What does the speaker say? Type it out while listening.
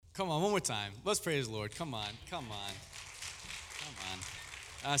Come on, one more time. Let's praise the Lord. Come on.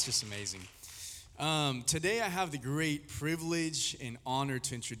 That's just amazing. Today I have the great privilege and honor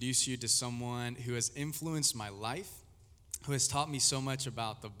to introduce you to someone who has influenced my life, who has taught me so much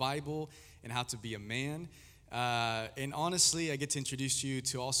about the Bible and how to be a man. And honestly, I get to introduce you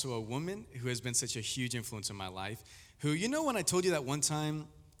to also a woman who has been such a huge influence in my life, who, when I told you that one time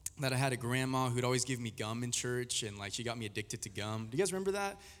that I had a grandma who'd always give me gum in church, and she got me addicted to gum. Do you guys remember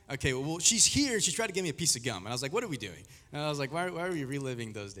that? Okay, well, she's here. She tried to give me a piece of gum, and I was like, what are we doing? And I was like, why are we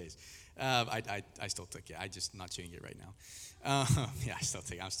reliving those days? I still took it. I'm just not chewing it right now. Yeah, I still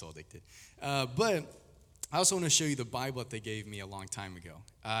take it. I'm still addicted. But I also want to show you the Bible that they gave me a long time ago.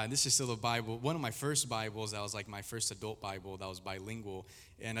 This is still the Bible, one of my first Bibles that was like my first adult Bible that was bilingual.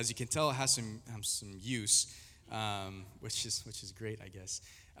 And as you can tell, it has some use, which is great, I guess.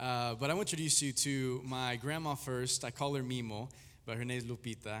 But I want to introduce you to my grandma first. I call her Mimo, but her name is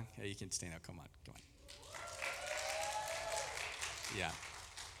Lupita. Yeah, you can stand up. Come on. Yeah.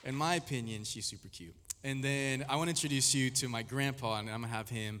 In my opinion, she's super cute. And then I want to introduce you to my grandpa, and I'm going to have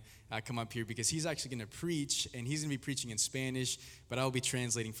him come up here because he's actually going to preach, and he's going to be preaching in Spanish, but I'll be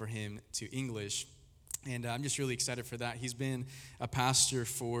translating for him to English. And I'm just really excited for that. He's been a pastor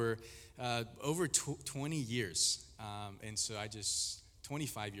for over 20 years, and so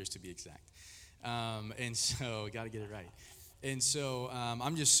 25 years to be exact. And so, got to get it right. And so,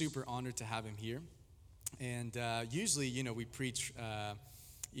 I'm just super honored to have him here. And usually, we preach,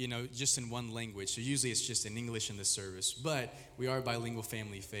 just in one language. So usually it's just in English in this service. But we are a bilingual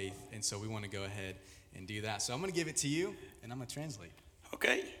family of faith, and so we want to go ahead and do that. So I'm going to give it to you, and I'm going to translate.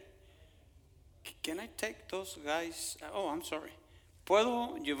 Okay. Can I take those guys? Oh, I'm sorry.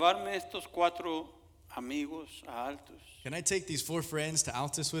 ¿Puedo llevarme estos 4 amigos a Altus? Can I take these 4 friends to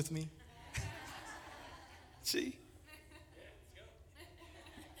Altus with me? Sí.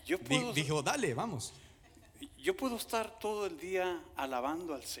 Dijo, dale, vamos. Yo puedo estar todo el día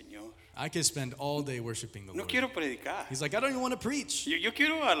alabando al Señor. I could spend all day worshiping the No Lord. quiero predicar. He's like, I don't even want to preach. Yo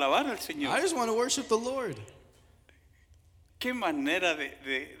quiero alabar al Señor. I just want to worship the Lord. Qué manera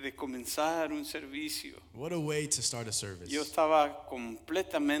de comenzar un servicio. What a way to start a service. Yo estaba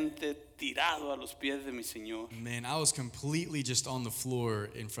completamente tirado a los pies de mi Señor. Man, I was completely just on the floor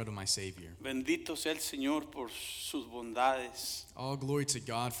in front of my Savior. Bendito sea el Señor por sus bondades. All glory to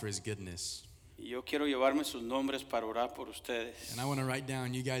God for His goodness. Y yo quiero llevarme sus nombres para orar por ustedes. And I want to write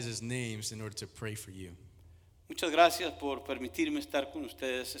down you guys' names in order to pray for you. Muchas gracias por permitirme estar con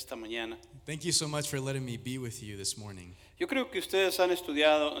ustedes esta mañana. Thank you so much for letting me be with you this morning. Yo creo que ustedes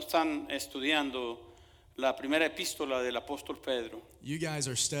están estudiando la primera epístola del apóstol Pedro. You guys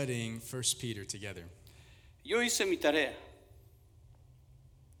are studying 1 Peter together. Yo hice mi tarea.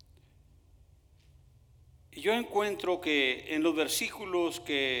 Y yo encuentro que en los versículos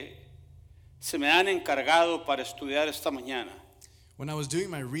que se me han encargado para estudiar esta mañana, When I was doing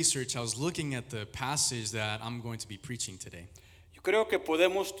my research, I was looking at the passage that I'm going to be preaching today. yo creo que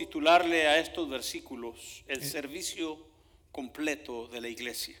podemos titularle a estos versículos el servicio completo de la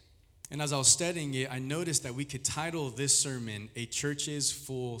iglesia. And as I was studying it, I noticed that we could title this sermon, A Church's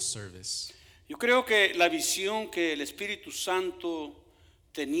Full Service. Yo creo que la visión que el Espíritu Santo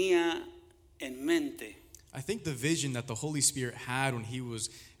tenía en mente I think the vision that the Holy Spirit had when he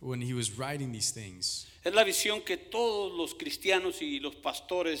was writing these things es la visión que todos los cristianos y los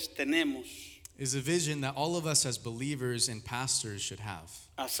pastores tenemos is a vision that all of us as believers and pastors should have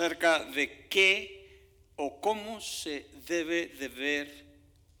acerca de qué o cómo se debe de ver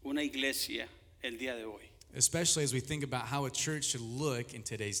una iglesia el día de hoy. especially as we think about how a church should look in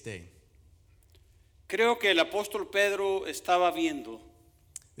today's day. Creo que el apóstol Pedro estaba viendo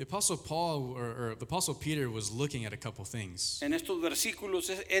The Apostle Paul or the Apostle Peter was looking at a couple things. en estos versículos,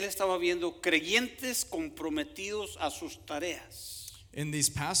 él estaba viendo creyentes comprometidos a sus tareas. In this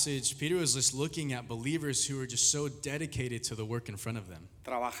passage, Peter was just looking at believers who were just so dedicated to the work in front of them,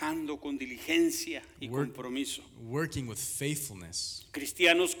 Trabajando con diligencia y compromiso. working with faithfulness.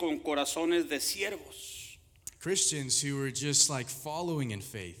 Cristianos con corazones de siervos. Christians who were just following in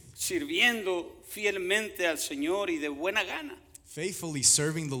faith, Sirviendo fielmente al Señor y de buena gana. faithfully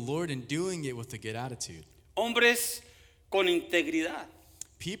serving the Lord and doing it with a good attitude. Hombres con integridad.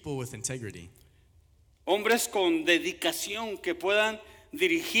 People with integrity. Hombres con dedicación que puedan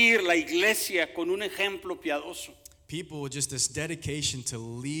dirigir la iglesia con un ejemplo piadoso. People with just this dedication to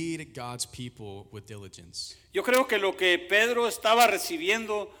lead God's people with diligence. Yo creo que lo que Pedro estaba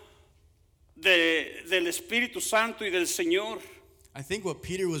recibiendo del Espíritu Santo y del Señor I think what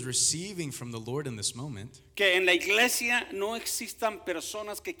Peter was receiving from the Lord in this moment que en la iglesia no existan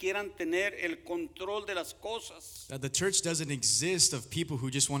personas que quieran tener el control de las cosas, that the church doesn't exist of people who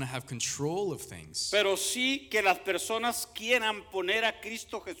just want to have control of things, pero sí que las personas quieran poner a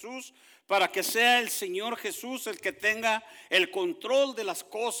Cristo Jesús para que sea el Señor Jesús el que tenga el control de las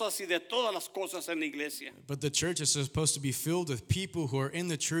cosas y de todas las cosas en la iglesia. but the church is supposed to be filled with people who are in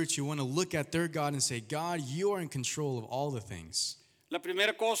the church who want to look at their God and say, God, you are in control of all the things. La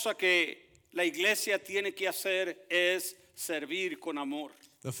primera cosa que la iglesia tiene que hacer es servir con amor.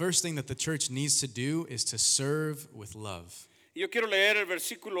 The first thing that the church needs to do is to serve with love. Yo quiero leer el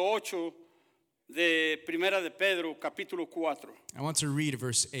versículo 8 de Primera de Pedro, capítulo 4. I want to read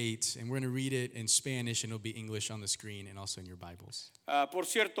verse 8, and we're going to read it in Spanish, and it'll be English on the screen and also in your Bibles. Por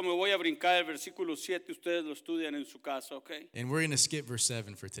cierto, me voy a brincar el versículo 7, ustedes lo estudian en su casa, ¿ok? And we're going to skip verse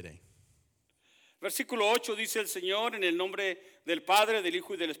 7 for today. Versículo 8 dice el Señor en el nombre del Padre, del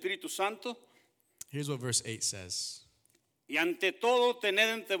Hijo y del Espíritu Santo. Here's what verse 8 says. Y ante todo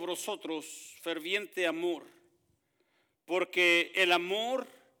tened entre vosotros ferviente amor, porque el amor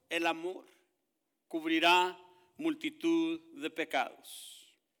cubrirá multitud de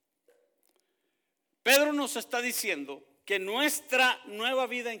pecados. Pedro nos está diciendo que nuestra nueva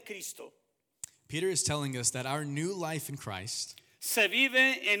vida en Cristo Peter is telling us that our new life in Christ se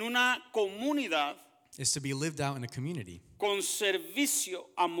vive en una comunidad is to be lived out in a community con servicio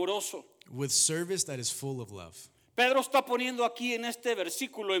amoroso. with service that is full of love. Pedro está poniendo aquí en este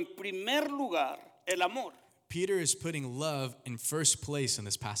versículo en primer lugar el amor. Peter is putting love in first place in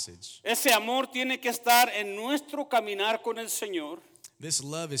this passage. Ese amor tiene que estar en nuestro caminar con el Señor. This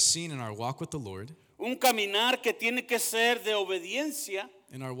love is seen in our walk with the Lord, Un caminar que tiene que ser de obediencia,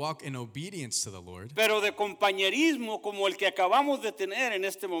 in our walk in obedience to the Lord, pero de compañerismo como el que acabamos de tener en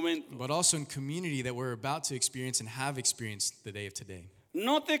este momento. but also in community that we're about to experience and have experienced the day of today.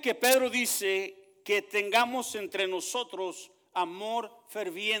 Note que Pedro dice que tengamos entre nosotros amor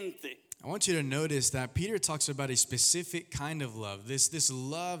ferviente. I want you to notice that Peter talks about a specific kind of love, this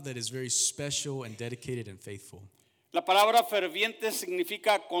love that is very special and dedicated and faithful. La palabra ferviente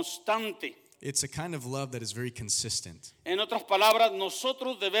significa constante. It's a kind of love that is very consistent. En otras palabras,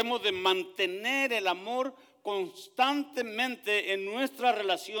 nosotros debemos de mantener el amor constantemente en nuestras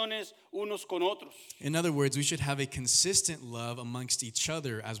relaciones unos con otros. In other words, we should have a consistent love amongst each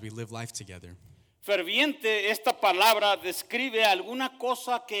other as we live life together. Ferviente, esta palabra describe alguna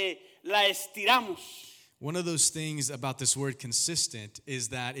cosa que la estiramos. One of those things about this word consistent is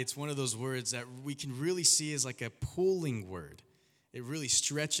that it's one of those words that we can really see as like a pulling word. It really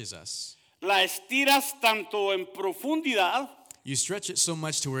stretches us. La estiras tanto en profundidad You stretch it so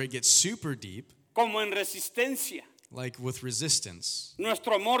much to where it gets super deep, como en resistencia. like with resistance.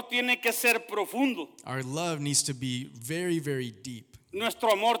 Nuestro amor tiene que ser profundo. Our love needs to be very, very deep. Nuestro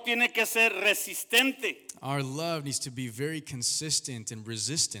amor tiene que ser resistente. Our love needs to be very consistent and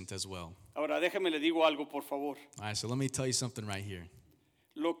resistant as well. Ahora déjeme le digo algo, por favor. All right, so let me tell you something right here.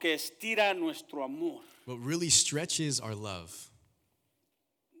 Lo que estira nuestro amor, What really stretches our love,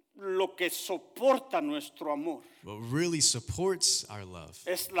 lo que soporta nuestro amor, what really supports our love,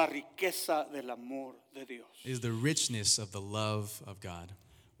 es la riqueza del amor de Dios. is the richness of the love of God.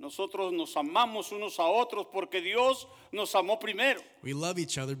 Nosotros nos amamos unos a otros porque Dios nos amó primero. We love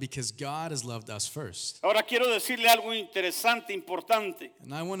each other because God has loved us first. Ahora quiero decirle algo interesante, importante.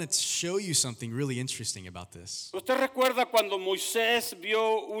 And I want to show you something really interesting about this. ¿Usted recuerda cuando Moisés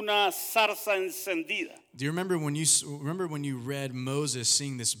vio una zarza encendida? Do you remember when you read Moses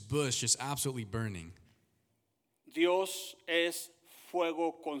seeing this bush just absolutely burning? Dios es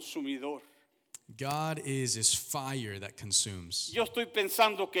fuego consumidor. God is fire that consumes. Yo estoy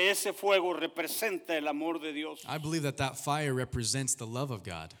pensando que ese fuego representa el amor de Dios. I believe that fire represents the love of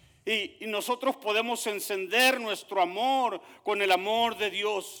God. Y nosotros podemos encender nuestro amor con el amor de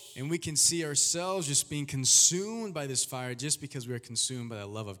Dios. And we can see ourselves just being consumed by this fire just because we are consumed by the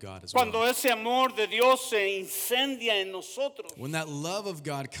love of God as Cuando well. ese amor de Dios se incendia en nosotros, When that love of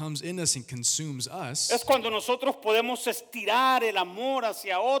God comes in us and consumes us, es cuando nosotros podemos estirar el amor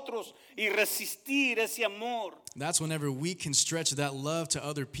hacia otros y resistir ese amor. that's whenever we can stretch that love to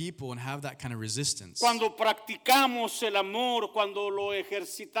other people and have that kind of resistance. Cuando practicamos el amor, cuando lo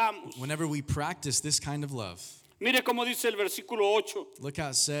ejercitamos. Whenever we practice this kind of love. Mire cómo dice el versículo 8. Look how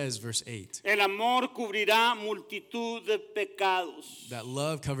it says, verse 8, El amor cubrirá multitud de pecados. that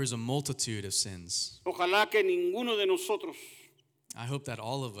love covers a multitude of sins. Ojalá que ninguno de nosotros I hope that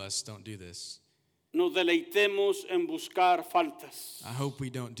all of us don't do this. nos deleitemos en buscar faltas. I hope we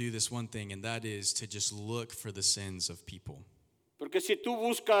don't do this one thing, and that is to just look for the sins of people. Porque si tú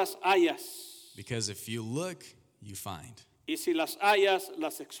buscas, hallas. Because if you look, you find. Y si las hallas,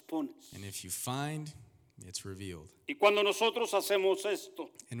 las expones. And if you find, it's revealed. Y cuando nosotros hacemos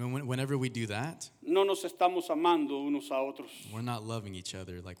esto, And whenever we do that, no nos estamos amando unos a otros. we're not loving each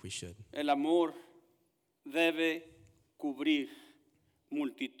other like we should. El amor debe cubrir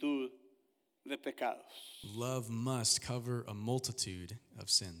multitud de pecados. Love must cover a multitude of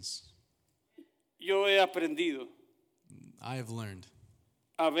sins. Yo he aprendido I have learned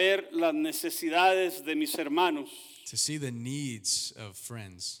a ver las necesidades de mis hermanos to see the needs of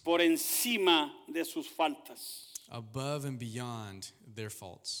friends por encima de sus faltas. above and beyond their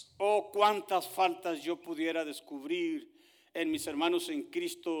faults. Oh, cuántas faltas yo pudiera descubrir en mis hermanos en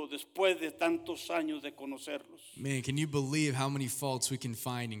Cristo después de tantos años de conocerlos. Man, can you believe how many faults we can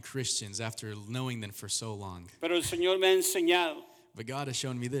find in Christians after knowing them for so long? Pero el Señor me ha enseñado But God has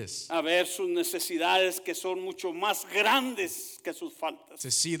shown me this, a ver sus necesidades que son mucho más grandes que sus faltas.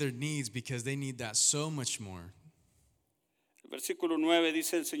 to see their needs because they need that so much more. El versículo 9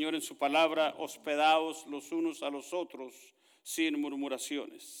 dice el Señor en su palabra, hospedaos los unos a los otros sin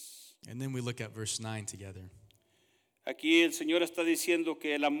murmuraciones. And then we look at verse 9 together. Aquí el Señor está diciendo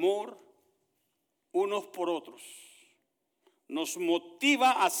que el amor unos por otros nos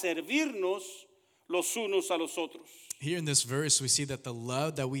motiva a servirnos los unos a los otros. Here in this verse, we see that the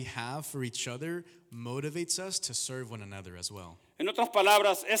love that we have for each other motivates us to serve one another as well. En otras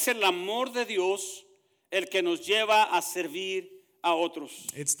palabras, es el amor de Dios el que nos lleva a servir a otros.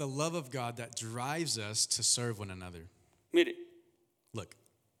 It's the love of God that drives us to serve one another. Mire, Look,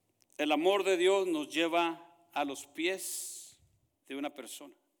 el amor de Dios nos lleva a los pies de una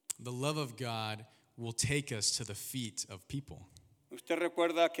persona. the love of God will take us to the feet of people. ¿Usted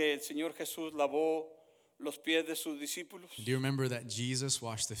recuerda que el Señor Jesús lavó los pies de sus discípulos? Do you remember that Jesus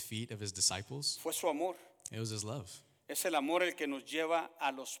washed the feet of his disciples? Fue su amor. It was his love. Es el amor el que nos lleva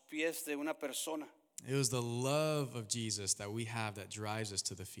a los pies de una persona. It was the love of Jesus that we have that drives us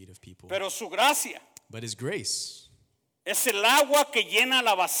to the feet of people. Pero su gracia But his grace es el agua que llena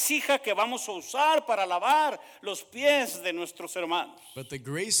la vasija que vamos a usar para lavar los pies de nuestros hermanos. But the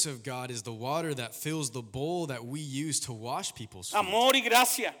grace of God is the water that fills the bowl that we use to wash people's feet. Amor y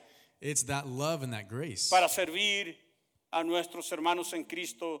gracia It's that love and that grace para servir a nuestros hermanos en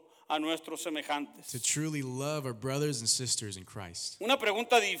Cristo, a nuestros semejantes. to truly love our brothers and sisters in Christ. Una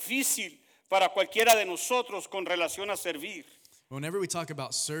pregunta difícil para cualquiera de nosotros con relación a servir. Whenever we talk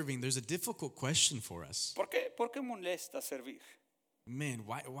about serving, there's a difficult question for us. Por qué molesta servir? Man,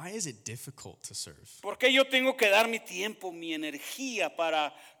 why is it difficult to serve? ¿Por qué yo tengo que dar mi tiempo, mi energía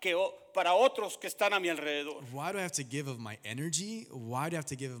para otros que están a mi alrededor? Why do I have to give of my energy? Why do I have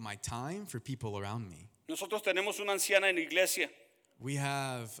to give of my time for people around me? Nosotros tenemos una anciana en la iglesia We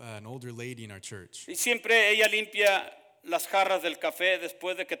have an older lady in our church, y siempre ella limpia las jarras del café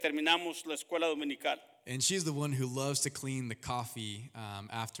después de que terminamos la escuela dominical. and she's the one who loves to clean the coffee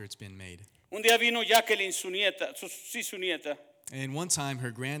after it's been made. Un día vino Jacqueline, su nieta, And one time,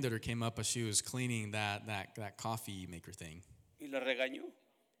 her granddaughter came up as she was cleaning that coffee maker thing. y la regañó.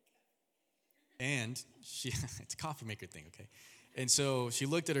 And she, it's a coffee maker thing, okay? And so she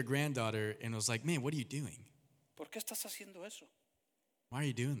looked at her granddaughter and was like, man, what are you doing? ¿Por qué estás haciendo eso? Why are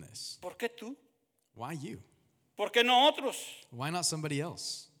you doing this? ¿Por qué tú? Why you? ¿Por qué no otros? Why not somebody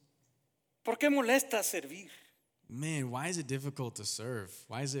else? ¿Por qué molesta servir? Man, why is it difficult to serve?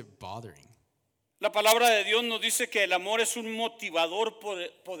 Why is it bothering? La palabra de Dios nos dice que el amor es un motivador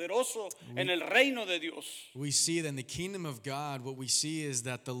poderoso en el reino de Dios. We see that in the kingdom of God, what we see is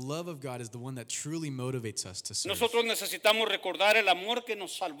that the love of God is the one that truly motivates us to serve. Nosotros necesitamos recordar el amor que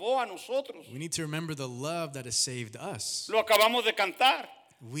nos salvó a nosotros. We need to remember the love that has saved us. Lo acabamos de cantar.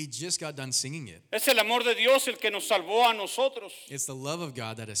 We just got done singing it. Es el amor de Dios el que nos salvó a nosotros. It's the love of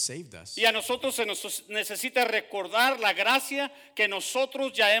God that has saved us. Y a nosotros se nos necesita recordar la gracia que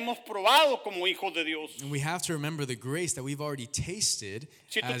nosotros ya hemos probado como hijos de Dios. And we have to remember the grace that we've already tasted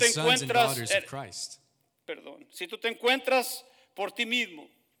Si tú te as sons and encuentras, daughters of Christ. Si tú te encuentras por ti mismo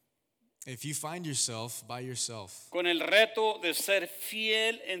If you find yourself by yourself con el reto de ser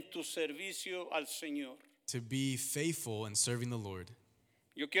fiel en tu servicio al Señor, to be faithful in serving the Lord,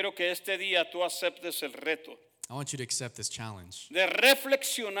 yo quiero que este día tú aceptes el reto I want you to accept this challenge de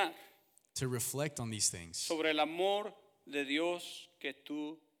reflexionar to reflect on these things, sobre el amor de Dios que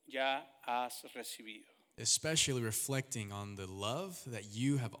tú ya has recibido. especially reflecting on the love that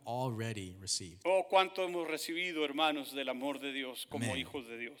you have already received. Oh, cuánto hemos recibido, hermanos, del amor de Dios como Amen. hijos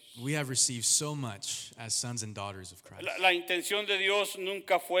de Dios. We have received so much as sons and daughters of Christ. La intención de Dios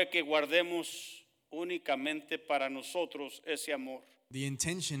nunca fue que guardemos únicamente para nosotros ese amor, The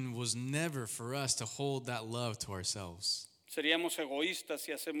intention was never for us to hold that love to ourselves, Seríamos egoístas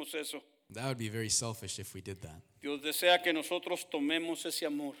si hacemos eso. That would be very selfish if we did that. Dios desea que nosotros tomemos ese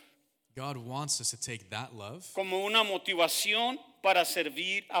amor God wants us to take that love como una motivación para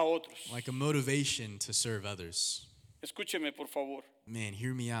servir a otros. like a motivation to serve others. Escúcheme, por favor. Man,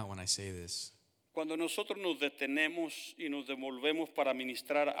 hear me out when I say this. Cuando nosotros nos detenemos y nos devolvemos para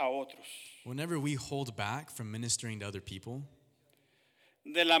ministrar a otros, Whenever we hold back from ministering to other people,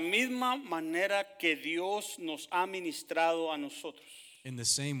 de la misma manera que Dios nos ha ministrado a nosotros, in the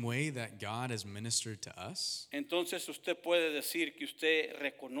same way that God has ministered to us, entonces usted puede decir que usted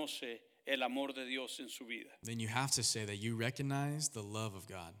reconoce el amor de Dios en su vida. then you have to say that you recognize the love of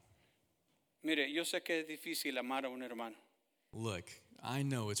God. Mire, yo sé que es difícil amar a un hermano. Look, I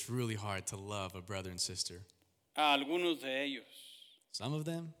know it's really hard to love a brother and sister. A algunos de ellos. Some of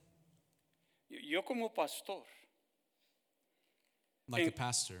them, Yo como pastor like a En-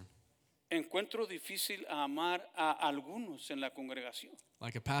 pastor, encuentro difícil amar a algunos en la congregación.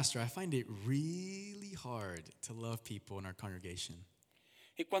 like a pastor, I find it really hard to love people in our congregation.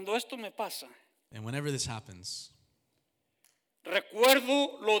 Y cuando esto me pasa, And whenever this happens,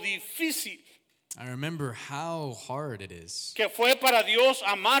 recuerdo lo difícil I remember how hard it is, que fue para Dios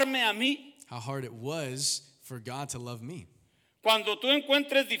amarme a mí. how hard it was for God to love me. Cuando tú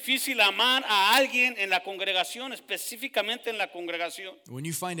encuentres difícil amar a alguien en la congregación, específicamente en la congregación, When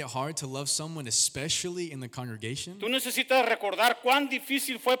you find it hard to love someone, especially in the congregation, tú necesitas recordar cuán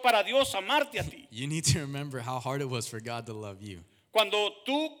difícil fue para Dios amarte a ti. you need to remember how hard it was for God to love you. Cuando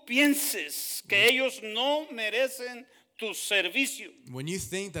tú pienses que ellos no merecen tu servicio, When you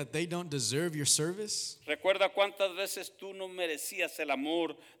think that they don't deserve your service, recuerda cuántas veces tú no merecías el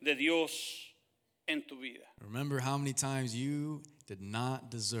amor de Dios en tu vida. remember how many times you did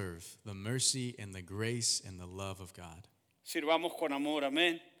not deserve the mercy and the grace and the love of God. Sirvamos con amor,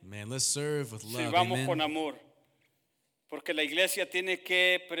 amén. Man, let's serve with love. Sirvamos con Amen. amor. Porque la iglesia tiene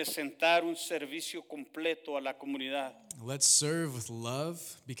que presentar un servicio completo a la comunidad. Let's serve with love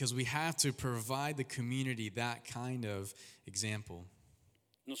because we have to provide the community that kind of example.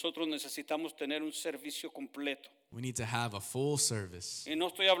 Nosotros necesitamos tener un servicio completo. We need to have a full service. Y no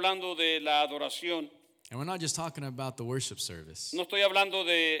estoy hablando de la adoración, And we're not just talking about the worship service. no estoy hablando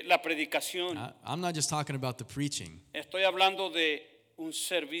de la predicación, I'm not just talking about the preaching. estoy hablando de un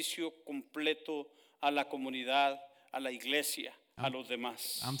servicio completo a la comunidad, a la iglesia, a los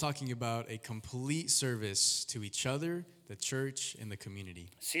demás. I'm talking about a complete service to each other, the church, and the community.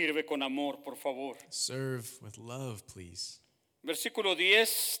 Sirve con amor, por favor. Serve with love, please. Versículo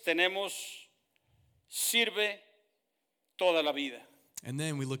 10 tenemos, sirve toda la vida. And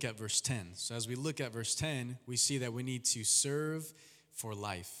then we look at verse 10. So as we look at verse 10, we see that we need to serve for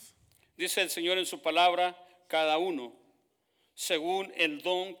life. Dice el Señor en su palabra, cada uno, según el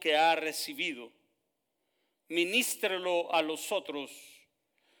don que ha recibido, ministrelo a los otros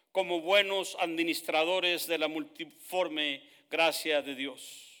como buenos administradores de la multiforme gracia de Dios.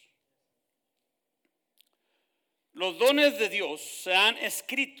 Los dones de Dios se han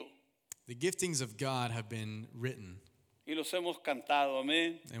escrito The giftings of God have been written, y los hemos cantado,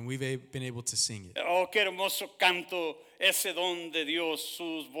 amén. and we've been able to sing it. Oh, qué hermoso canto ese don de Dios,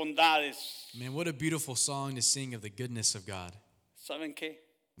 sus bondades. Man, what a beautiful song to sing of the goodness of God. ¿Saben qué?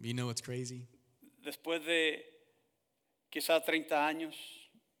 You know what's crazy? Después de quizá 30 años,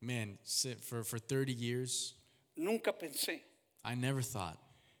 Man, for 30 years, nunca pensé I never thought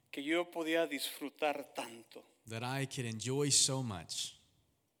que yo podía disfrutar tanto that I could enjoy so much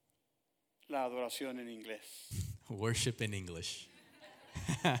la adoración en inglés. worship in English.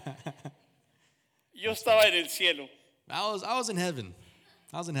 Yo estaba en el cielo. I was in heaven.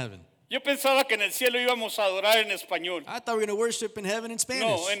 I was in heaven. Yo pensaba que en el cielo íbamos a adorar en español. I thought we were going to worship in heaven in Spanish.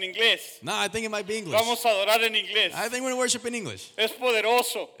 No, en inglés. No, I think it might be English. Vamos a adorar en inglés. I think we're going to worship in English. Es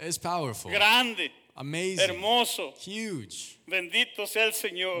poderoso, It's powerful, grande, amazing, hermoso. huge. Bendito sea el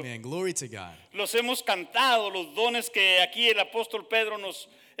Señor. Man, glory to God. Los hemos cantado, los dones que aquí el apóstol Pedro nos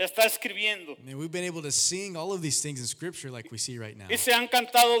está escribiendo. Man, we've been able to sing all of these things in Scripture like we see right now. Y se han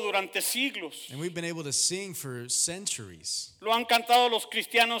cantado durante siglos. And we've been able to sing for centuries. Lo han cantado los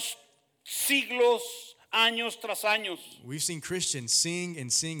cristianos siglos, años tras años. We've seen Christians sing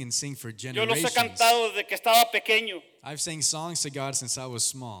and sing and sing for Yo los he generations. cantado desde que estaba pequeño. I've sang songs to God since I was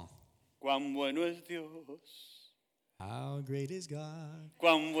small. Cuán bueno es Dios, How great is God?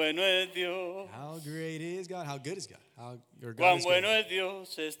 cuán bueno es Dios, How great is God? How good is God? How your God cuán is bueno good. es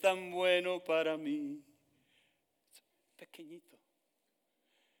Dios, es tan bueno para mí. Pequeñito.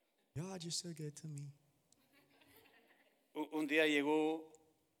 God, you're so good to me. Un día llegó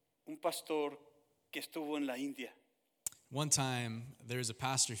un pastor que estuvo en la India. One time, there was a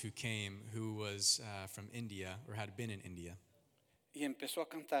pastor who came who was from India or had been in India, y empezó a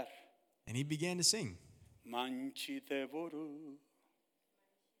cantar. and he began to sing. Manchi devoru,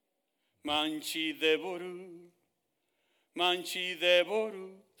 manchi devoru, manchi devoru,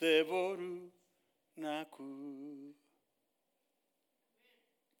 devoru, naku.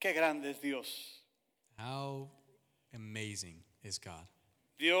 Qué grande es Dios. How amazing is God.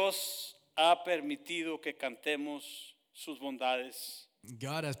 Dios ha permitido que cantemos sus bondades.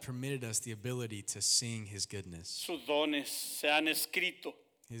 God has permitted us the ability to sing his goodness. Sus dones se han escrito.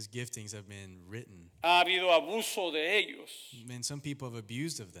 His giftings have been written, Ha habido abuso de ellos. and some people have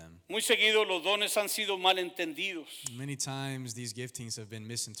abused of them. Muy seguido los dones han sido mal entendidos. Many times these giftings have been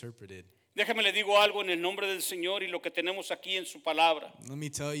misinterpreted. Déjame le digo algo en el nombre del Señor y lo que tenemos aquí en su palabra. Let me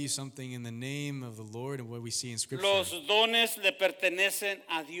tell you something in the name of the Lord and what we see in Scripture. Los dones le pertenecen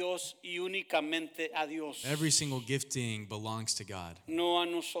a Dios y únicamente a Dios, Every single gifting belongs to God, no a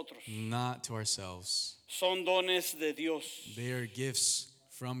nosotros. not to ourselves. Son dones de Dios. They are gifts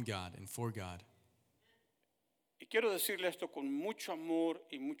from God and for God. Y quiero decirle esto con mucho amor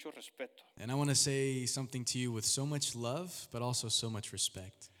y mucho respeto. And I want to say something to you with so much love, but also so much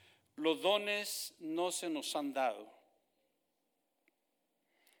respect. Los dones no se nos han dado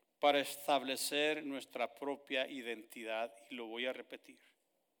para establecer nuestra propia identidad, y lo voy a repetir.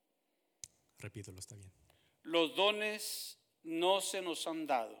 Repítelo, está bien. Los dones no se nos han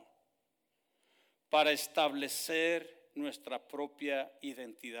dado para establecer nuestra propia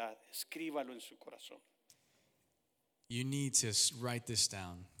identidad. Escríbalo en su corazón. You need to write this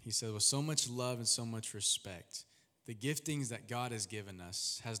down. He said, with so much love and so much respect, the giftings that God has given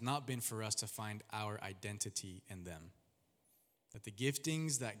us has not been for us to find our identity in them. That the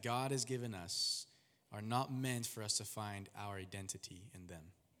giftings that God has given us are not meant for us to find our identity in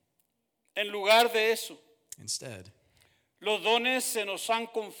them. En lugar de eso, Instead, los dones se nos han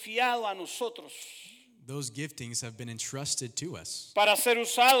confiado a nosotros those giftings have been entrusted to us para ser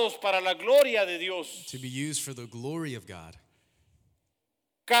usados para la gloria de Dios. to be used for the glory of God.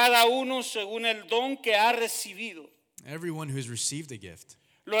 Cada uno según el don que ha recibido. Everyone who has received a gift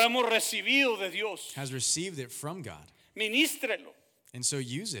Lo hemos recibido de Dios. has received it from God. Ministrelo And so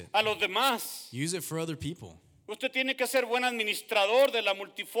use it. a los demás. Use it for other people. Usted tiene que ser buen administrador de la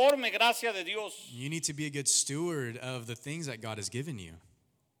multiforme gracia de Dios. You need to be a good steward of the things that God has given you.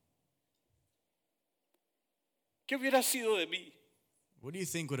 ¿Qué hubiera sido de mí What do you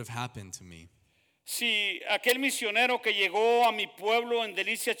think would have happened to me si aquel misionero que llegó a mi pueblo en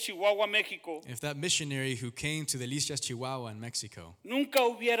Delicias, Chihuahua, México, if that missionary who came to Delicias, Chihuahua in Mexico nunca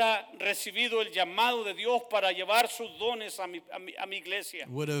hubiera recibido el llamado de Dios para llevar sus dones a mi iglesia?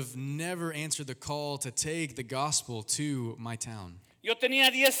 would have never answered the call to take the gospel to my town? Yo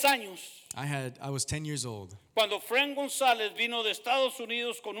tenía 10 años I was 10 years old cuando Frank González vino de Estados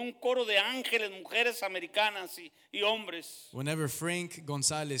Unidos con un coro de ángeles, mujeres americanas y hombres. whenever Frank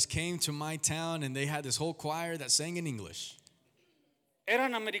Gonzalez came to my town and they had this whole choir that sang in English.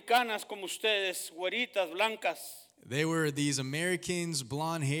 Eran americanas como ustedes, güeritas, blancas. They were these Americans,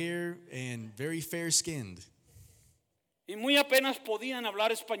 blonde hair and very fair skinned. Y muy apenas podían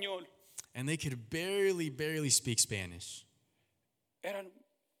hablar español. And they could barely speak Spanish. Eran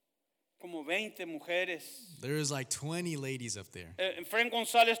como 20 mujeres. There was like 20 ladies up there. Frank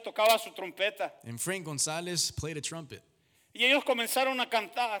González tocaba su trompeta. And Frank Gonzalez played a trumpet. Y ellos comenzaron a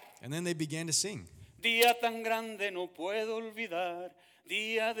cantar. And then they began to sing. Día tan grande no puedo olvidar,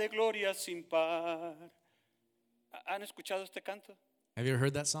 día de gloria sin par. ¿Han escuchado este canto? Have you ever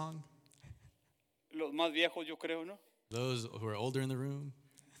heard that song? Los más viejos, yo creo, ¿no? Those who are older in the room?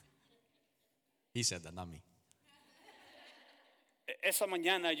 He said that, not me. Esa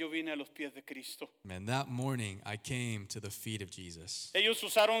mañana yo vine a los pies de Cristo. Man, that morning I came to the feet of Jesus. Ellos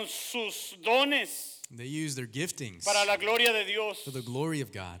usaron sus dones They used their giftings para la gloria de Dios. for the glory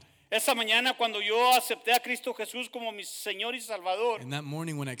of God. Esa mañana cuando yo acepté a Cristo Jesús como mi Señor y Salvador, And that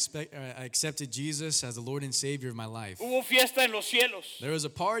morning when I accepted Jesus as the Lord and Savior of my life, hubo fiesta en los cielos. there was a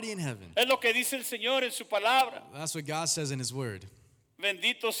party in heaven. Es lo que dice el Señor en su palabra. That's what God says in His Word.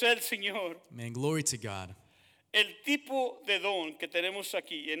 Bendito sea el Señor. Man, glory to God. El tipo de don que tenemos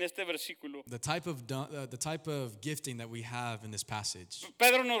aquí en este versículo, The type of gifting that we have in this passage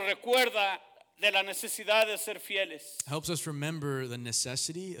Pedro nos recuerda de la necesidad de ser fieles. helps us remember the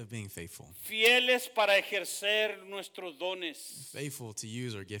necessity of being faithful. Fieles para ejercer nuestros dones. Faithful to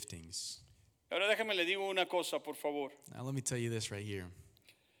use our giftings. Ahora déjame le digo una cosa, por favor. Now let me tell you this right here.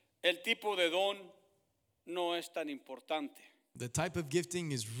 El tipo de don no es tan importante. The type of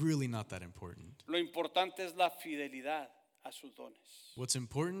gifting is really not that important. Lo importante es la fidelidad a sus dones. What's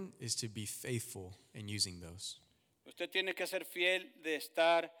important is to be faithful in using those. Usted tiene que ser fiel de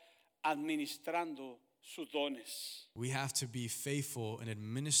estar administrando sus dones. We have to be faithful in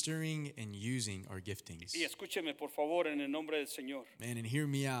administering and using our giftings. Y escúcheme por favor en el nombre del Señor. Man, and hear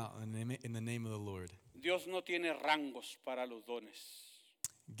me out in the name of the Lord. Dios no tiene rangos para los dones,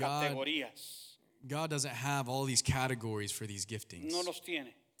 God categorías. doesn't have all these categories for these giftings. No los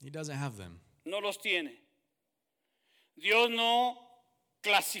tiene, He doesn't have them. no los tiene. Dios no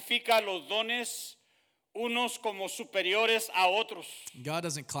clasifica los dones unos como superiores a otros. God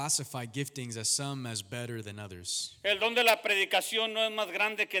doesn't classify giftings as some as better than others. El don de la predicación no es más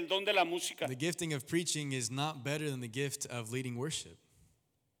grande que el don de la música. The gifting of preaching is not better than the gift of leading worship.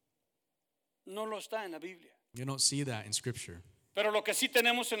 No lo está en la Biblia. You don't see that in Scripture. Pero lo que sí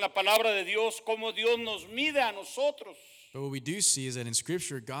tenemos en la palabra de Dios, cómo Dios nos mide a nosotros. But what we do see is that in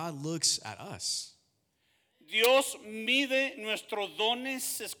Scripture, God looks at us. Dios mide nuestros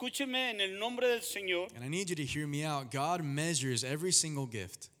dones, escúcheme en el nombre del Señor, And I need you to hear me out. God measures every single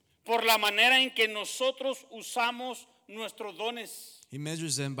gift. por la manera en que nosotros usamos nuestros dones. He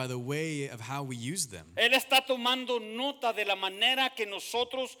measures them by the way of how we use them. Él está tomando nota de la manera que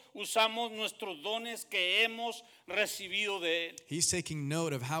nosotros usamos nuestros dones que hemos recibido de Él. He's taking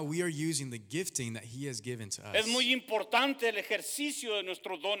note of how we are using the gifting that He has given to us. Es muy importante el ejercicio de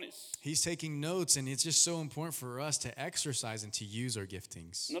nuestros dones. He's taking notes, and it's just so important for us to exercise and to use our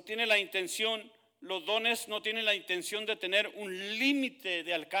giftings. No tiene la intención, los dones no tienen la intención de tener un límite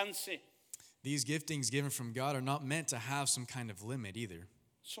de alcance. These giftings given from God are not meant to have some kind of limit either.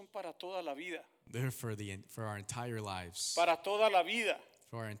 Son para toda la vida. They're for our entire lives. Para toda la vida.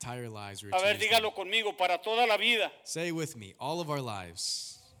 For our entire lives. we're A ver, to use them. dígalo conmigo, para toda la vida. Say with me, all of our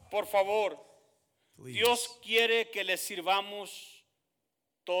lives. Por favor, Please. Dios quiere que le sirvamos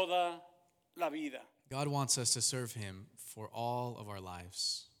toda la vida. God wants us to serve Him for all of our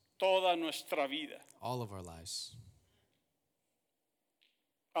lives. Toda nuestra vida. All of our lives.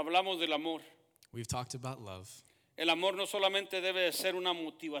 Hablamos del amor. We've talked about love. El amor no solamente debe de ser una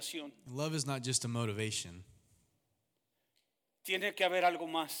motivación. Love is not just a motivation. Tiene que haber algo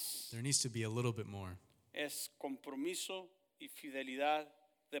más. There needs to be a little bit more. Es compromiso y fidelidad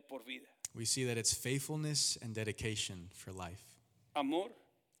de por vida. We see that it's faithfulness and dedication for life. Amor,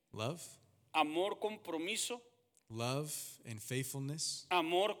 Love, amor, compromiso, love and faithfulness.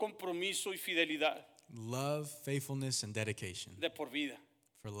 amor, compromiso y fidelidad Love, faithfulness, and dedication de por vida,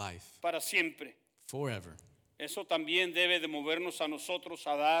 for life, para siempre. forever. Eso también debe de movernos a nosotros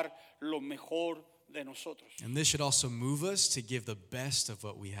a dar lo mejor de nosotros. And this should also move us to give the best of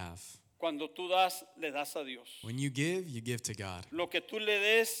what we have. Cuando tú das, le das a Dios. When you give to God. Lo que tú le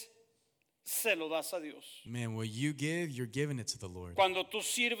des, se lo das a Dios. Man, what you give, you're giving it to the Lord. Cuando tú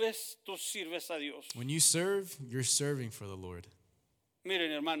sirves a Dios. When you serve, you're serving for the Lord.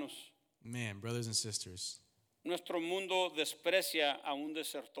 Miren, hermanos, Man, brothers and sisters, nuestro mundo desprecia a un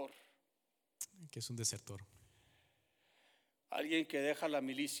desertor, ¿qué es un desertor? alguien que deja la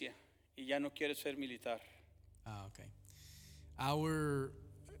milicia y ya no quiere ser militar. Ah, okay. Our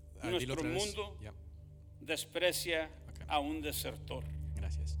dilo Nuestro otra vez. mundo Yep. desprecia Okay. a un desertor.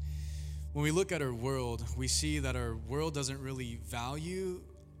 Gracias. When we look at our world, we see that our world doesn't really value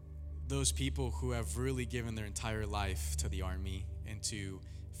those people who have really given their entire life to the army and to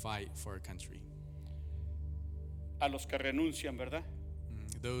fight for our country. A los que renuncian, ¿verdad?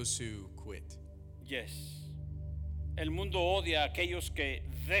 Those who quit. Yes. El mundo odia a aquellos que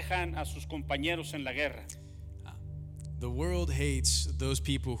dejan a sus compañeros en la guerra. The world hates those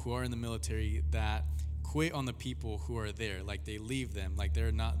people who are in the military that quit on the people who are there, like they leave them, like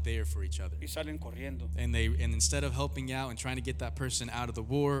they're not there for each other. Y salen corriendo. And instead of helping out and trying to get that person out of the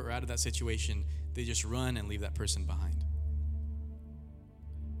war or out of that situation, they just run and leave that person behind.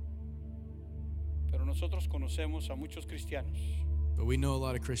 Pero nosotros conocemos a muchos cristianos But we know a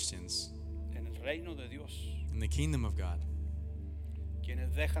lot of Christians en el reino de Dios in the kingdom of God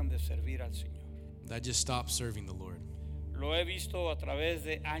quienes dejan de servir al Señor. that just stop serving the Lord. Lo he visto a través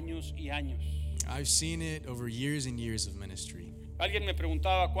de años y años. I've seen it over years and years of ministry. Alguien me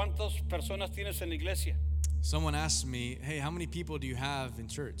preguntaba, ¿cuántas personas tienes en la iglesia? Someone asked me, hey, how many people do you have in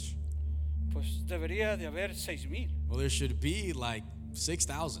church? Pues debería de haber 6,000. Well, there should be like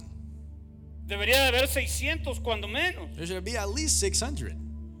 6,000. Debería de haber 600 cuando menos. There should be at least 600.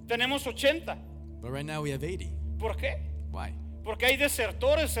 Tenemos 80. But right now we have 80. ¿Por qué? Why? Porque hay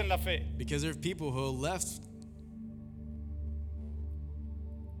desertores en la fe. Because there are people who left.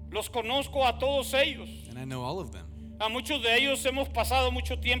 Los conozco a todos ellos. And I know all of them. A muchos de ellos hemos pasado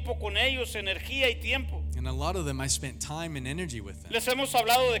mucho tiempo con ellos, energía y tiempo. And a lot of them, I spent time and energy with them. Les hemos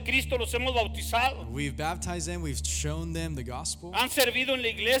hablado de Cristo, los hemos bautizado. We've baptized them, we've shown them the gospel. Han servido en la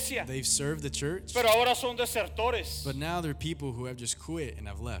iglesia, They've served the church. pero ahora son desertores. But now they're people who have just quit and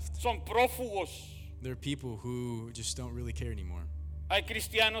have left. Son prófugos. They're people who just don't really care anymore. Hay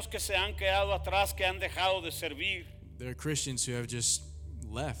cristianos que se han quedado atrás, que han dejado de servir. There are Christians who have just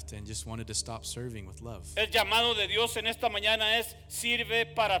left and just wanted to stop serving with love. El llamado de Dios en esta mañana es: sirve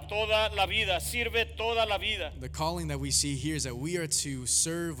para toda la vida, sirve toda la vida. The calling that we see here is that we are to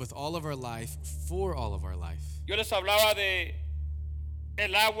serve with all of our life for all of our life. Yo les hablaba de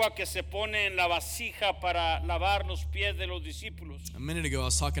el agua que se pone en la vasija para lavar los pies de los discípulos. A minute ago, I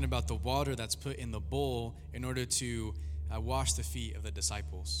was talking about the water that's put in the bowl in order to wash the feet of the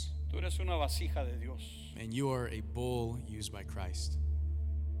disciples. Tú eres una vasija de Dios. And you are a bowl used by Christ.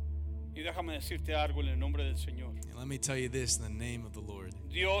 Y déjame decirte algo en el nombre del Señor. And let me tell you this in the name of the Lord.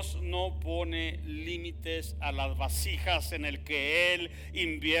 Dios no pone límites a las vasijas en el que Él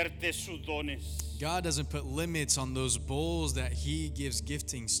invierte sus dones. God doesn't put limits on those bowls that He gives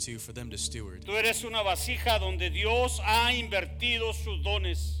giftings to for them to steward. Tú eres una vasija donde Dios ha invertido sus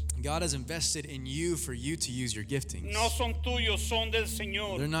dones. God has invested in you for you to use your giftings. No son tuyos, son del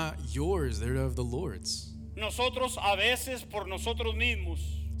Señor. They're not yours, they're of the Lord's. Nosotros a veces por nosotros mismos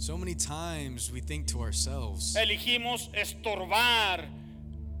So many times we think to ourselves, elegimos estorbar,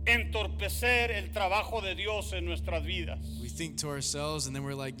 entorpecer el trabajo de Dios en nuestras vidas. we think to ourselves, and then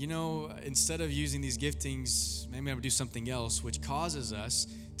we're like, instead of using these giftings, maybe I'm gonna do something else, which causes us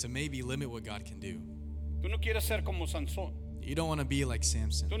to maybe limit what God can do. Tú no quieres ser como Sansón. You don't want to be like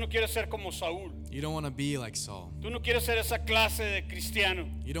Samson. Tú no quieres ser como Saúl. You don't want to be like Saul. Tú no quieres ser esa clase de cristiano.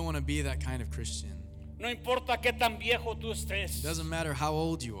 You don't want to be that kind of Christian. No importa qué tan viejo tú estés It doesn't matter how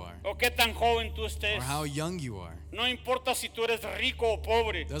old you are o qué tan joven tú estés. or how young you are. No importa si tú eres rico o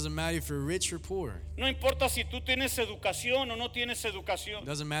pobre. It doesn't matter if you're rich or poor. No importa si tú tienes educación o no tienes It educación.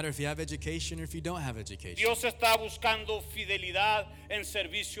 doesn't matter if you have education or if you don't have education. Dios está buscando fidelidad en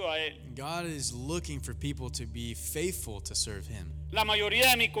servicio a Él. God is looking for people to be faithful to serve Him. La mayoría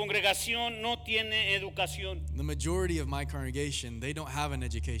de mi congregación no tiene educación. The majority of my congregation, they don't have an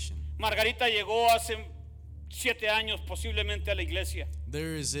education. Margarita llegó hace 7 años posiblemente a la iglesia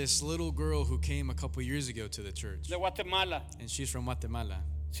There is this little girl who came a couple years ago to the church, de Guatemala and she's from Guatemala.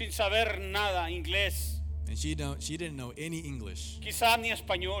 sin saber nada inglés, And she didn't know any English, quizá ni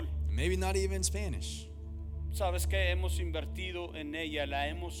español. maybe not even Spanish. Sabes que hemos invertido en ella, la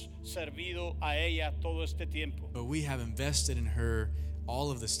hemos servido a ella todo este tiempo. But we have invested in her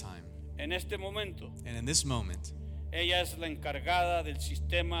all of this time. En este momento, And in this moment, ella es la encargada del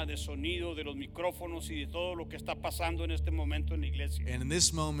sistema de sonido, de los micrófonos y de todo lo que está pasando en este momento en la iglesia. and in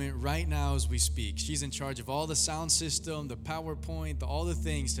this moment, right now as we speak, she's in charge of all the sound system, the PowerPoint, all the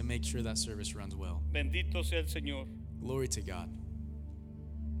things to make sure that service runs well. Bendito sea el Señor. Glory to God.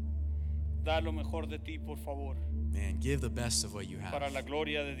 Da lo mejor de ti, por favor, Man, give the best of what you para have la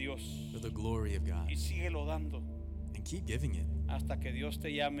gloria de Dios. for the glory of God. Y síguelo dando And keep giving it hasta que Dios te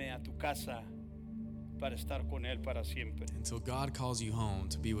llame a tu casa para estar con Él para siempre. until God calls you home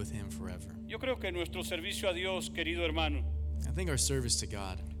to be with Him forever. Yo creo que nuestro servicio a Dios, querido hermano, I think our service to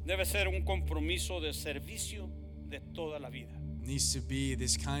God debe ser un compromiso de servicio de toda la vida. needs to be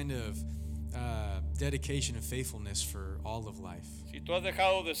this kind of dedication and faithfulness for all of life. Si tú has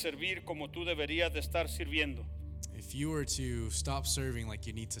dejado de servir como tú deberías de estar sirviendo, If you were to stop serving like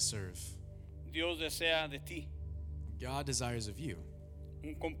you need to serve, Dios desea de ti God desires of you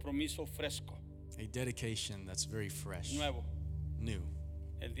un compromiso fresco, a dedication that's very fresh, nuevo, new,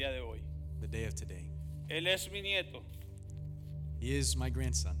 el día de hoy. the day of today. Él es mi nieto, He is my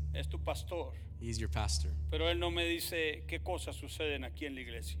grandson. es tu pastor, He's your pastor. pero Él no me dice qué cosas suceden aquí en la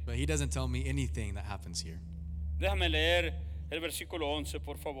iglesia. But He doesn't tell me anything that happens here. Déjame leer el versículo 11,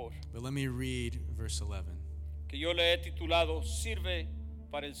 por favor, But let me read verse 11 que yo le he titulado Sirve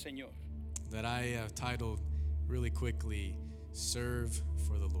para el Señor. that I have titled really quickly, Serve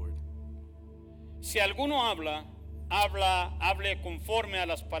for the Lord. Si alguno hable conforme a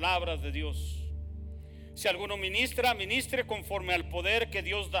las palabras de Dios. Si alguno ministra, ministre conforme al poder que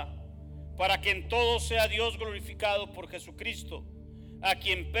Dios da, para que en todo sea Dios glorificado por Jesucristo, a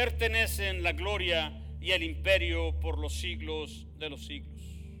quien pertenecen la gloria y el imperio por los siglos de los siglos.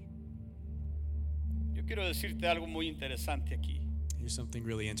 Yo quiero decirte algo muy interesante aquí. Here's something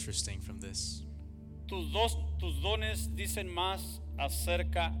really interesting from this. Tus dones dicen más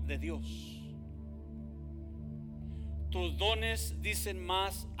acerca de Dios. Tus dones dicen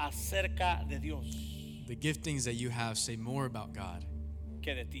más acerca de Dios The giftings that you have say more about God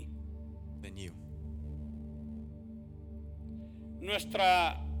que de ti. than you.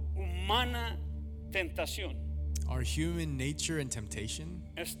 Nuestra humana tentación Our human nature and temptation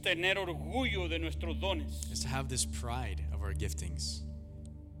es tener orgullo de nuestros dones. is to have this pride of our giftings.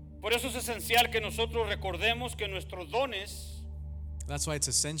 Por eso es esencial que nosotros recordemos que nuestros dones, That's why it's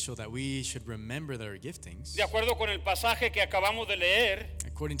essential that we should remember that our giftings, de acuerdo con el pasaje que acabamos de leer,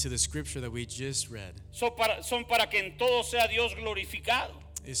 according to the scripture that we just read, son para que en todo sea Dios glorificado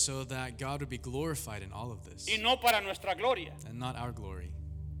is so that God would be glorified in all of this y no para nuestra gloria. and not our glory.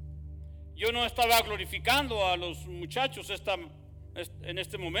 Yo no estaba glorificando a los muchachos en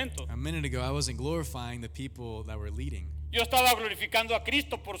este momento. A minute ago, I wasn't glorifying the people that were leading. Yo estaba glorificando a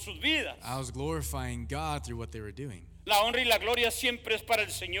Cristo por sus vidas. I was glorifying God through what they were doing. La honra y la gloria siempre es para el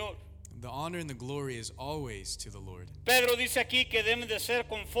Señor. The honor and the glory is always to the Lord. Pedro dice aquí que deben de ser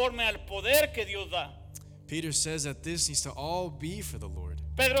conforme al poder que Dios da. Peter says that this needs to all be for the Lord.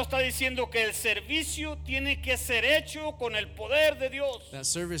 Pedro está diciendo que el servicio tiene que ser hecho con el poder de Dios. That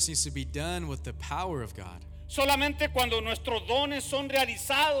service needs to be done with the power of God. Solamente cuando nuestros dones son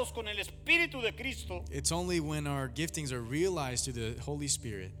realizados con el Espíritu de Cristo, It's only when our giftings are realized through the Holy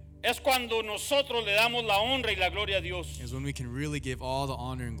Spirit es cuando nosotros le damos la honra y la gloria a Dios. is when we can really give all the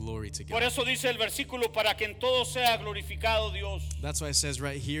honor and glory to Por God. eso dice el versículo, para que en todo sea glorificado Dios. That's why it says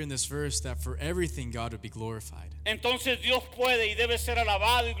right here in this verse that for everything God would be glorified. Entonces Dios puede y debe ser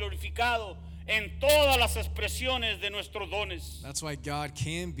alabado y glorificado en todas las expresiones de nuestros dones. That's why God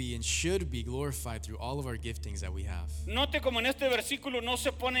can be and should be glorified through all of our giftings that we have. Note como en este versículo no se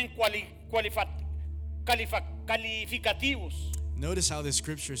ponen calificativos, Notice how the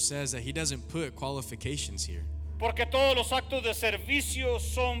scripture says that he doesn't put qualifications here. porque todos los actos de servicio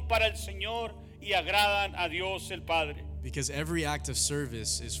son para el Señor y agradan a Dios el Padre. Because every act of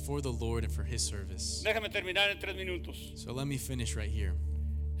service is for the Lord and for his service. Déjame terminar en 3 minutos. So let me finish right here.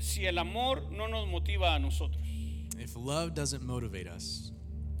 Si el amor no nos motiva a nosotros, If love doesn't motivate us,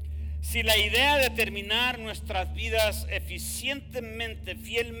 si la idea de terminar nuestras vidas eficientemente,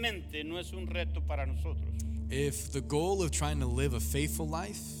 fielmente, no es un reto para nosotros, if the goal of trying to live a faithful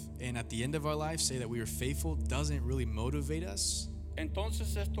life and at the end of our life say that we are faithful doesn't really motivate us,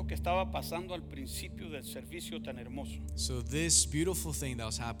 entonces esto que estaba pasando al principio del servicio tan hermoso, so this beautiful thing that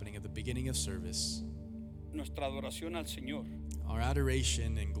was happening at the beginning of service, nuestra adoración al Señor, our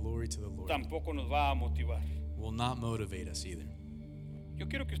adoration and glory to the Lord, tampoco nos va a motivar. will not motivate us either. Yo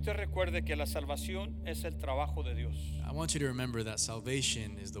quiero que usted recuerde que la salvación es el trabajo de Dios I want you to remember that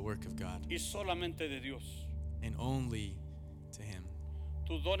salvation is the work of God y solamente de Dios. and only to him.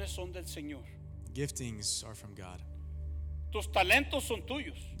 Tus dones son del Señor. Giftings are from God. Tus talentos son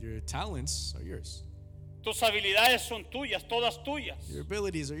tuyos. Your talents are yours. Tus habilidades son tuyas, todas tuyas. Your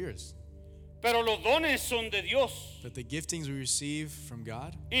abilities are yours. Pero los dones son de Dios. But the giftings we receive from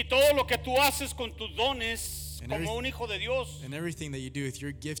God Y todo lo que tú haces con tus dones And como un hijo de Dios and everything that you do with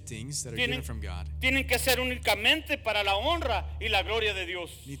your giftings that are given from God tienen que ser únicamente para la honra y la gloria de Dios.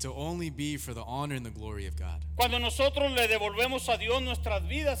 need to only be for the honor and the glory of God. Cuando nosotros le devolvemos a Dios nuestras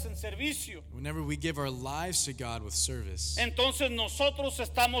vidas en servicio, Whenever we give our lives to God with service, entonces nosotros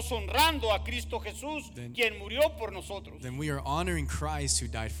estamos honrando a Cristo Jesús, Then- quien murió por nosotros. then we are honoring Christ who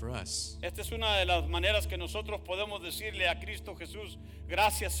died for us. Esta es una de las maneras que nosotros podemos decirle a Cristo Jesús,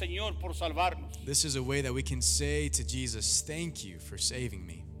 gracias Señor por salvarnos. This is a way that we can say to Jesus, thank you for saving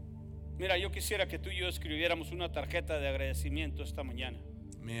me. Mira, yo quisiera que tú y yo escribiéramos una tarjeta de agradecimiento esta mañana.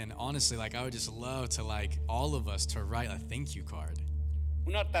 Man, honestly, like I would just love to all of us to write a thank you card.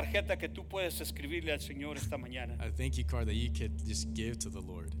 Una tarjeta que tú puedes escribirle al Señor esta mañana. A thank you card that you could just give to the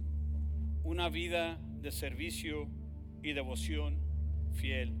Lord. Una vida de servicio y devoción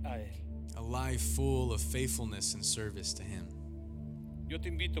fiel a Él. A life full of faithfulness and service to him. Yo te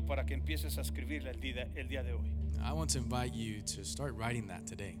invito para que empieces a escribirle el día de hoy. I want to invite you to start writing that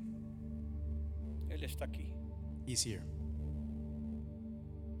today. Él está aquí. He's here.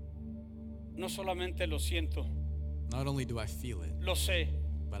 No solamente lo siento, Not only do I feel it, lo sé,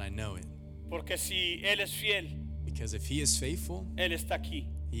 but I know it. porque si Él es fiel, Because if he is faithful, Él está aquí.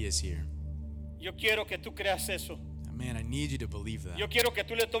 he is here. Yo quiero que tú creas eso. Man, I need you to believe that. Yo quiero que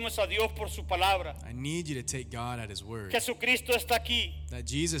tú le tomes a Dios por su palabra. I need you to take God at his word. Jesucristo está aquí. That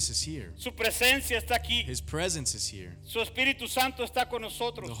Jesus is here. Su presencia está aquí. His presence is here. Su Espíritu Santo está con The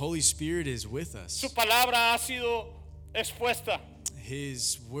nosotros. Holy Spirit is with us. Su palabra ha sido expuesta.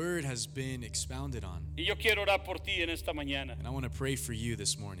 His word has been expounded on. Y yo quiero orar por ti en esta mañana. And I want to pray for you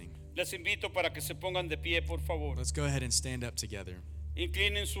this morning. Les invito para que se pongan de pie, por favor. Let's go ahead and stand up together.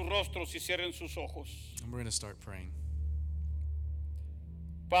 Inclinen sus rostros y cierren sus ojos. And we're going to start praying.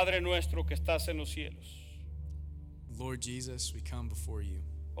 Padre nuestro que estás en los cielos. Lord Jesus, we come before you.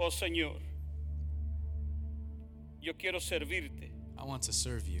 Oh Señor, yo quiero servirte, I want to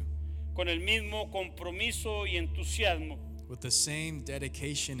serve you con el mismo compromiso y entusiasmo with the same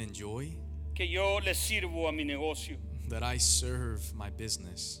dedication and joy que yo le sirvo a mi negocio. that I serve my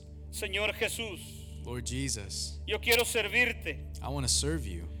business. Señor Jesús, Lord Jesus, yo quiero servirte I want to serve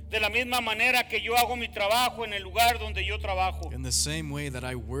you de la misma manera que yo hago mi trabajo en el lugar donde yo trabajo. in the same way that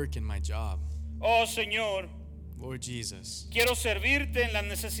I work in my job. Oh Señor, Lord Jesus, quiero servirte en las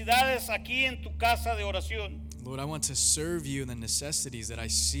necesidades aquí en tu casa de oración. Lord, I want to serve you in the necessities that I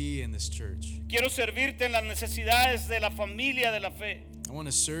see in this church. Quiero servirte en las necesidades de la familia de la fe. I want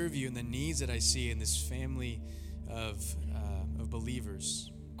to serve you in the needs that I see in this family of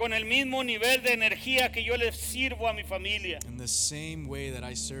believers, Con el mismo nivel de energía que yo le sirvo a mi familia. in the same way that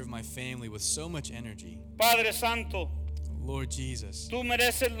I serve my family with so much energy. Padre Santo, Lord Jesus, tú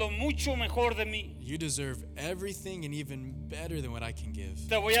mereces lo mucho mejor de mí. you deserve everything and even better than what I can give.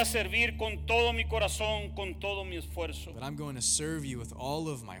 Te voy a servir con todo mi corazón, con todo mi esfuerzo. But I'm going to serve you with all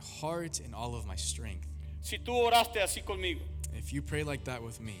of my heart and all of my strength. Si tú oraste así conmigo, If you pray like that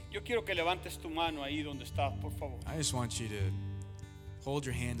with me, yo quiero que levantes tu mano ahí donde estás, por favor. I just want you to hold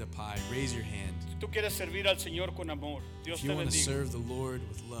your hand up high, raise your hand. Si tú quieres servir al Señor con amor, Dios If te you want to bendiga. serve the Lord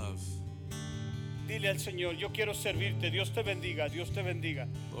with love, Dile al Señor, yo quiero servirte. Dios te bendiga, Dios te bendiga,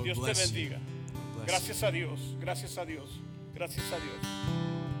 Lord Dios te bless you. bendiga. Lord bless Gracias a Dios, gracias a Dios, gracias a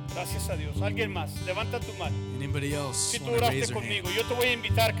Dios, gracias a Dios. Alguien más, levanta tu mano. you. Anybody else Si tú want to raise oraste their hand? conmigo, yo te voy a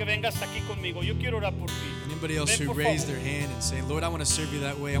invitar que vengas aquí conmigo. Yo quiero orar por ti. Anybody else Ven, who por raised favor. their hand and say, Lord, I want to serve you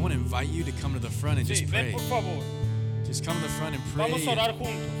that way, I want to invite you to come to the front and Sí, just ven pray. por favor. Just come to the front and Vamos a pray, orar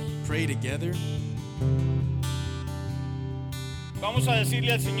juntos. pray together. Vamos a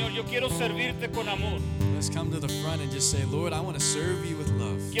decirle al Señor, yo quiero servirte con amor. Let's come to the front and just say, Lord, I want to serve you with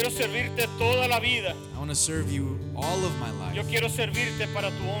love. Quiero servirte toda la vida. I want to serve you all of my Yo life. quiero servirte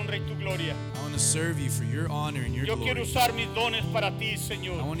para tu honra y tu gloria. I want to serve you for your honor and your Yo quiero glory. usar mis dones para ti, I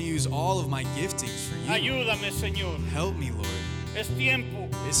Señor. want to use all of my giftings for you. Ayúdame, Señor. Help me, Lord. Es tiempo,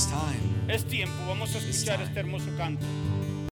 It's time. es tiempo. Vamos a escuchar time. este hermoso canto.